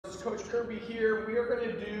Coach Kirby here. We are going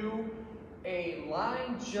to do a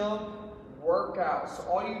line jump workout. So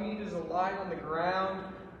all you need is a line on the ground.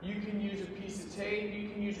 You can use a piece of tape, you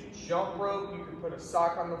can use a jump rope, you can put a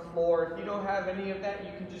sock on the floor. If you don't have any of that,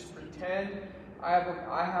 you can just pretend. I have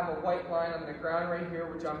a white line on the ground right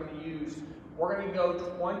here, which I'm going to use. We're going to go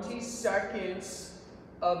 20 seconds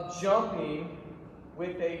of jumping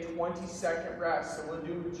with a 20-second rest. So we'll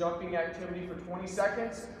do a jumping activity for 20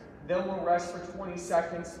 seconds, then we'll rest for 20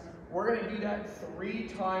 seconds. We're going to do that 3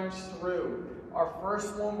 times through. Our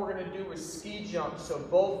first one we're going to do is ski jump. So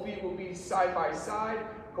both feet will be side by side,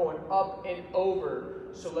 going up and over.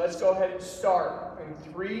 So let's go ahead and start.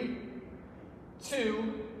 In 3,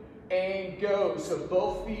 2, and go. So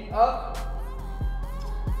both feet up,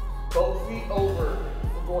 both feet over.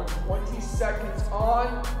 We're going 20 seconds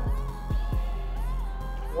on,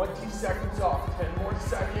 20 seconds off. 10 more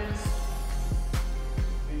seconds.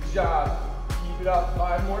 Good job. Keep it up.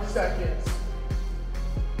 5 more seconds.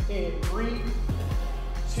 In 3,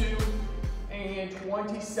 2, and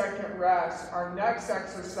 20-second rest. Our next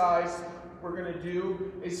exercise we're going to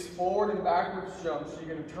do is forward and backwards jump. So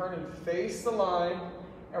you're going to turn and face the line,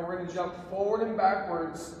 and we're going to jump forward and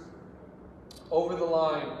backwards over the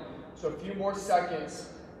line. So a few more seconds.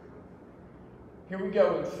 Here we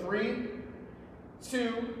go in 3,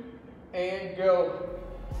 2, and go.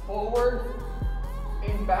 Forward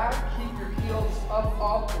and back. Keep your heels up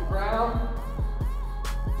off the ground.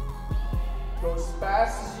 Go as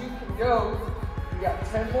fast as you can go. You got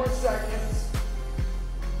 10 more seconds.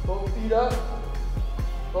 Both feet up.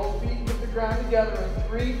 Both feet hit the ground together in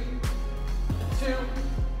 3, 2,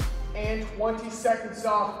 and 20 seconds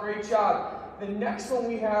off. Great job. The next one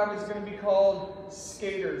we have is going to be called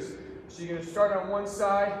skaters. So you're going to start on one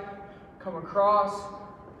side, come across,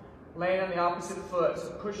 land on the opposite foot.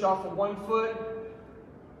 So push off of one foot,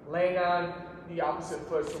 land on the opposite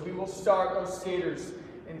foot. So we will start those skaters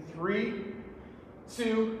in 3,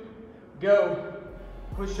 2, go.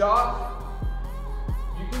 Push off.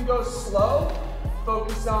 You can go slow,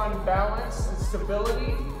 focus on balance and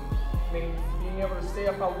stability, being able to stay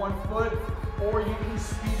up on one foot, or you can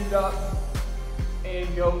speed it up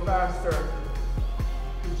and go faster.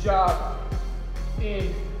 Good job.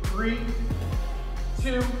 In 3,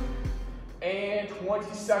 2, and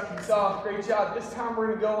 20 seconds off. Great job. This time we're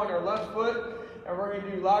going to go on our left foot and we're going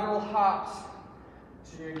to do lateral hops.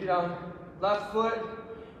 So you're going to get on left foot,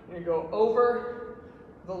 you're going to go over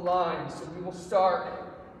the line. So we will start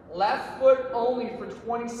left foot only for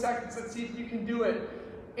 20 seconds. Let's see if you can do it.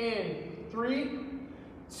 In 3,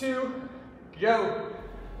 2, go.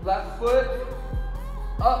 Left foot,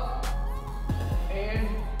 up, and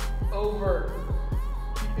over.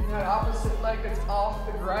 Keeping that opposite leg that's off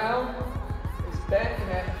the ground is bent and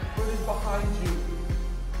that foot is behind you.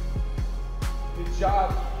 Good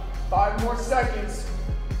job. 5 more seconds.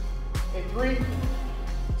 In 3,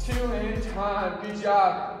 2, and time. Good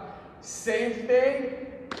job. Same thing.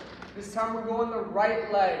 This time we're going the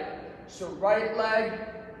right leg. So right leg,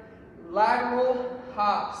 lateral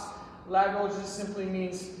hops. Lateral just simply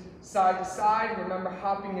means side to side. Remember,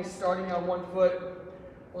 hopping is starting on one foot,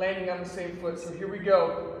 landing on the same foot. So here we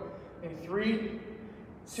go. In 3,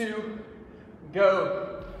 2,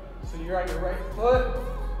 go. So you're on your right foot,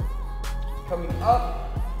 coming up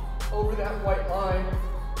over that white line.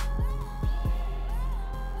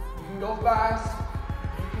 You can go fast,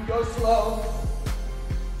 you can go slow.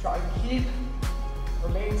 Try to keep or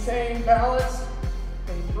maintain balance.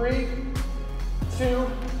 In 3,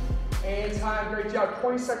 2, and time. Great job.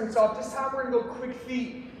 20 seconds off. This time we're going to go quick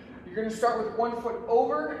feet. You're going to start with 1 foot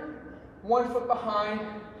over, 1 foot behind,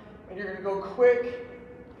 and you're going to go quick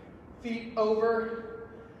feet over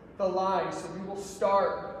the line. So we will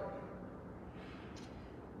start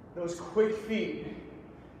those quick feet.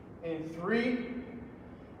 In 3,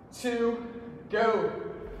 2, go.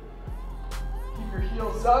 Keep your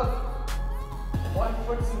heels up. 1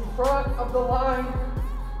 foot's in front of the line.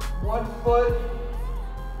 1 foot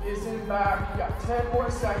is in back. You got 10 more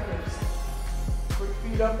seconds. Quick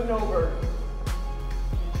feet up and over.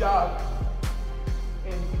 Good job.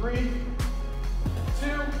 In 3,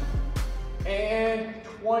 2, and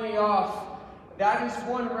 20 off. That is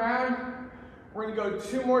 1 round. We're going to go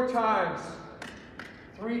 2 more times.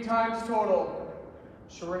 3 times total.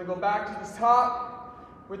 So we're going to go back to the top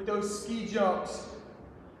with those ski jumps.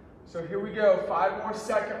 So here we go. 5 more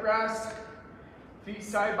second rest. Feet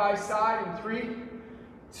side by side in 3,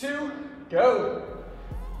 2, go.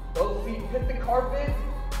 Both feet hit the carpet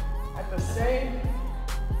at the same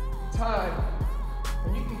time.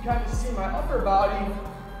 And you can kind of see my upper body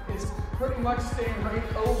is pretty much staying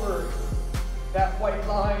right over that white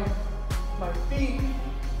line. My feet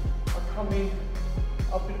coming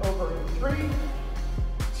up and over in 3,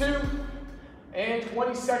 2, and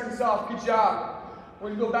 20 seconds off. Good job. We're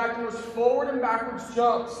gonna go back to those forward and backwards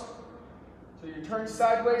jumps. So you turn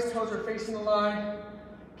sideways, toes are facing the line.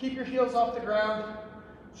 Keep your heels off the ground.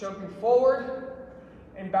 Jumping forward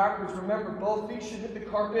and backwards. Remember, both feet should hit the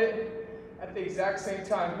carpet at the exact same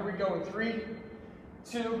time. Here we go in 3,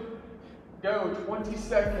 2, go. 20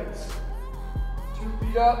 seconds. 2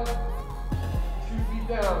 feet up, 2 feet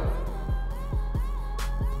down.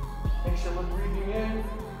 Make sure we're breathing in,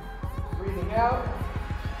 breathing out.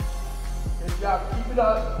 Good job. Keep it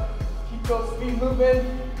up. Keep those feet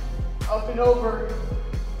moving. Up and over.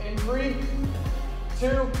 In 3,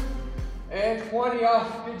 2, and 20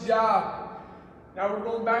 off. Good job. Now we're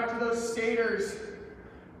going back to those skaters.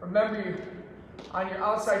 Remember, you on your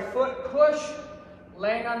outside foot, push,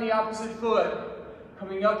 land on the opposite foot.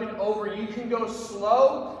 Coming up and over. You can go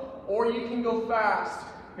slow or you can go fast.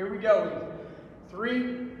 Here we go.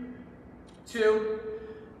 3, 2,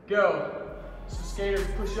 go. So skaters,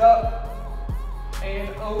 push up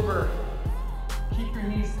and over. Keep your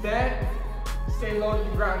knees bent. Stay low to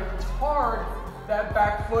the ground. If it's hard, that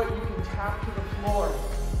back foot, you can tap to the floor.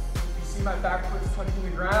 If you see my back foot's touching the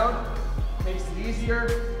ground, makes it easier.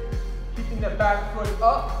 Keeping that back foot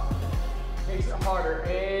up makes it harder.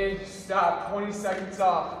 And stop. 20 seconds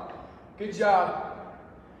off. Good job.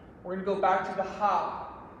 We're gonna go back to the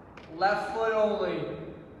hop. Left foot only.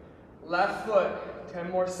 Left foot.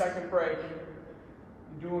 10 more second break.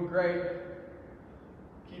 You're doing great.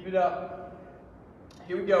 Keep it up.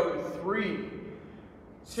 Here we go. 3,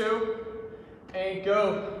 2, and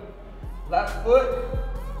go. Left foot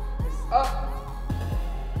is up,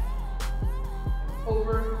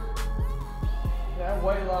 over that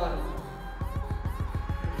white line.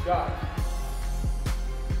 Good job.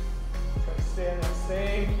 Try to stay on that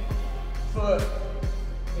same foot.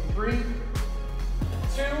 In 3,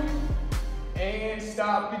 2, and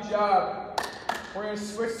stop. Good job. We're going to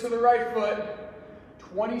switch to the right foot.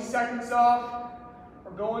 20 seconds off.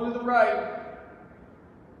 We're going to the right.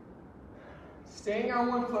 Staying on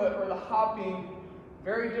one foot or the hopping,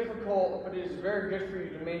 very difficult, but it is very good for you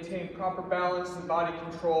to maintain proper balance and body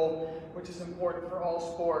control, which is important for all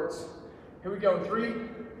sports. Here we go in 3,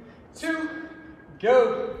 2,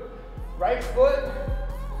 go. Right foot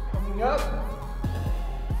coming up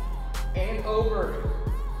and over.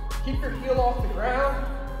 Keep your heel off the ground,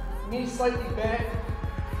 knees slightly bent.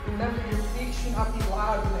 Remember, your feet should not be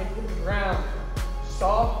loud when they hit the ground.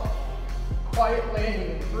 Soft, quiet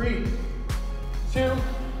landing in 3, 2,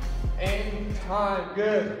 and time.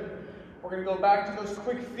 Good. We're going to go back to those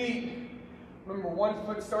quick feet. Remember, one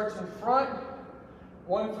foot starts in front,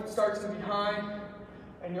 one foot starts in behind,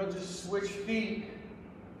 and you'll just switch feet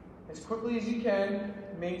as quickly as you can,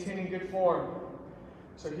 maintaining good form.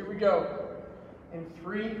 So here we go. In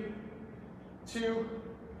 3, 2,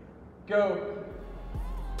 go.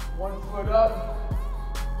 One foot up,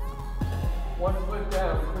 one foot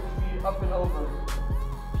down. Quick feet up and over.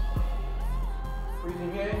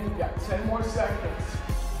 Breathing in, you got 10 more seconds.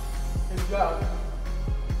 Good job.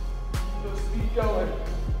 Keep those feet going.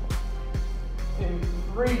 In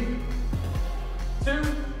 3,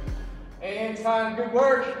 2, and time. Good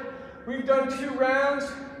work. We've done 2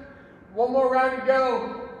 rounds. One more round to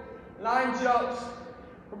go. Line jumps.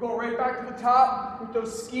 We're going right back to the top with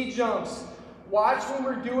those ski jumps. Watch when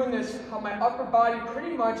we're doing this, how my upper body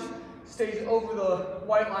pretty much stays over the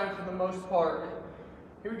white line for the most part.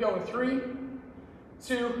 Here we go in 3,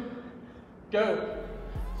 2, go.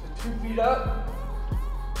 So 2 feet up,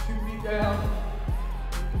 2 feet down.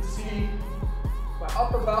 You can see my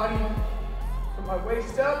upper body from my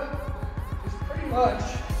waist up is pretty much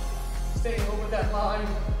staying over that line.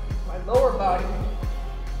 My lower body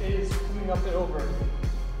is coming up and over.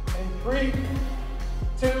 And 3,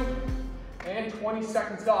 2, and 20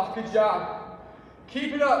 seconds off. Good job.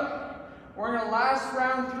 Keep it up. We're in our last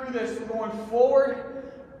round through this. We're going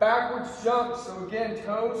forward, backwards jump. So again,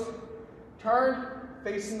 toes turn,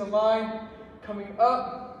 facing the line, coming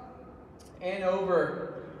up and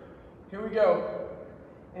over. Here we go.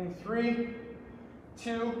 In 3,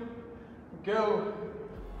 2, go.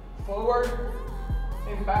 Forward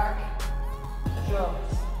and back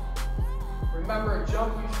jumps. Remember, a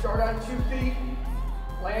jump, you start on 2 feet,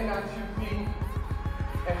 land on 2 feet.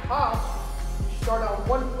 And hop, you start on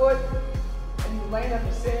 1 foot and you land on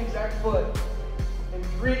the same exact foot. In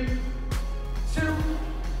 3, 2,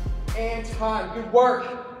 and time. Good work.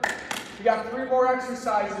 We got 3 more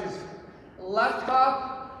exercises. Left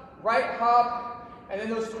hop, right hop, and then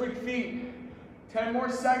those quick feet. 10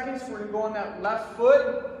 more seconds. We're gonna go on that left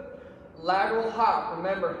foot, lateral hop.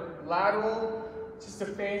 Remember, lateral just a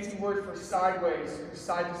fancy word for sideways,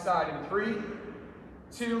 side to side. In 3,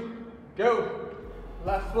 2, go.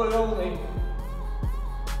 Left foot only.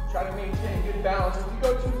 Try to maintain good balance. If you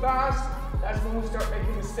go too fast, that's when we start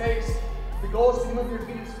making mistakes. The goal is to move your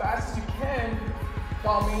feet as fast as you can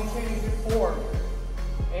while maintaining good form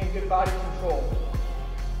and good body control.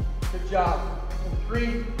 Good job. In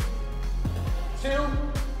 3, 2,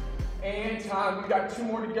 and time. We've got 2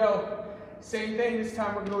 more to go. Same thing, this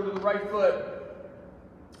time we're going to go to the right foot.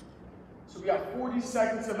 So we got 40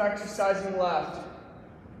 seconds of exercising left.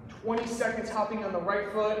 20 seconds hopping on the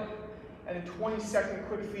right foot, and a 20-second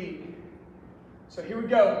quick feet. So here we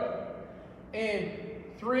go. In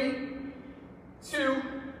 3, 2,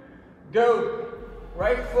 go.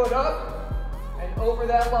 Right foot up and over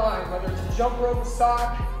that line, whether it's a jump rope, a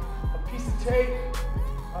sock, a piece of tape.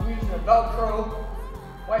 I'm using a Velcro,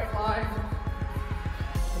 white line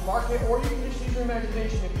to mark it, or you can just use your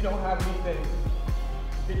imagination if you don't have anything.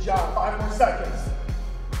 Good job. 5 more seconds.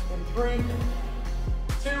 In 3,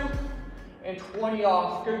 2, and 20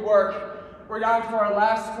 off. Good work. We're down to our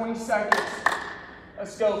last 20 seconds.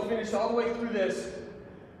 Let's go. Finish all the way through this.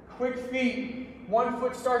 Quick feet. 1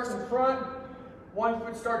 foot starts in front, 1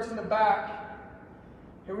 foot starts in the back.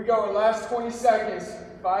 Here we go. Our last 20 seconds.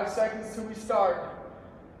 5 seconds till we start.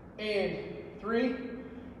 In 3,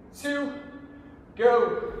 2,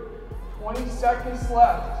 go. 20 seconds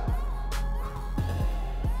left.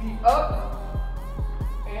 Feet up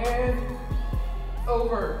and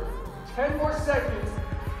over. 10 more seconds.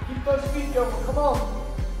 Keep those feet going. Come on.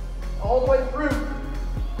 All the way through.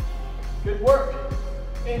 Good work.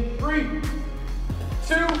 In 3,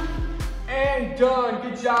 2, and done.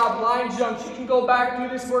 Good job. Line jumps. You can go back, do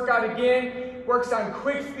this workout again. Works on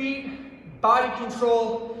quick feet, body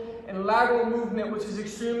control, and lateral movement, which is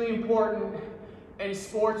extremely important in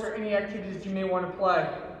sports or any activities you may want to play.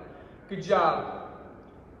 Good job.